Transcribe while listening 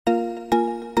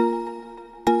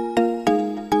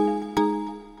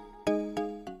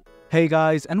Hey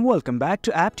guys, and welcome back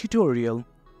to App Tutorial.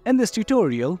 In this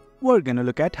tutorial, we're gonna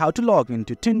look at how to log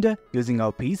into Tinder using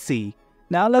our PC.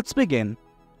 Now let's begin.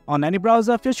 On any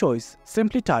browser of your choice,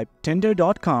 simply type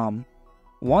tinder.com.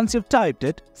 Once you've typed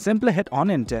it, simply hit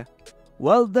on enter.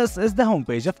 Well, this is the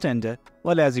homepage of Tinder.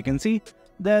 Well, as you can see,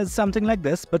 there's something like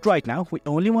this, but right now we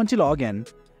only want to log in.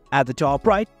 At the top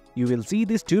right, you will see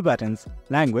these two buttons,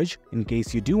 language in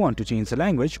case you do want to change the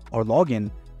language, or login.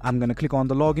 I'm gonna click on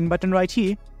the login button right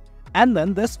here. And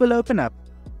then this will open up.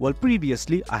 Well,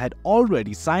 previously I had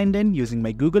already signed in using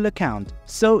my Google account,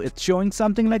 so it's showing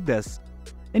something like this.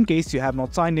 In case you have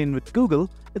not signed in with Google,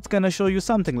 it's gonna show you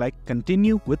something like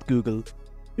continue with Google.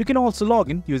 You can also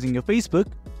log in using your Facebook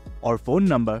or phone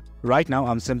number. Right now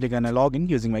I'm simply gonna log in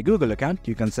using my Google account.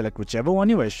 You can select whichever one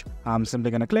you wish. I'm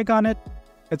simply gonna click on it.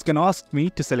 It's gonna ask me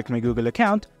to select my Google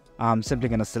account. I'm simply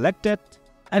gonna select it.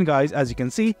 And guys, as you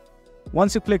can see,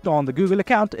 once you clicked on the Google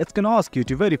account, it's gonna ask you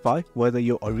to verify whether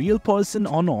you're a real person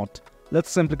or not. Let's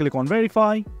simply click on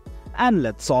verify and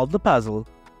let's solve the puzzle.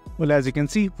 Well, as you can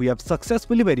see, we have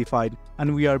successfully verified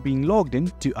and we are being logged in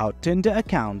to our Tinder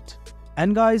account.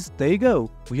 And guys, there you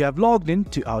go. We have logged in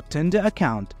to our Tinder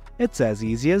account. It's as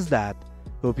easy as that.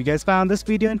 Hope you guys found this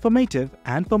video informative,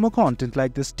 and for more content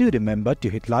like this, do remember to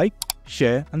hit like,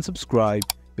 share and subscribe.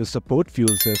 Your support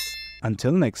fuels us.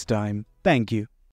 Until next time, thank you.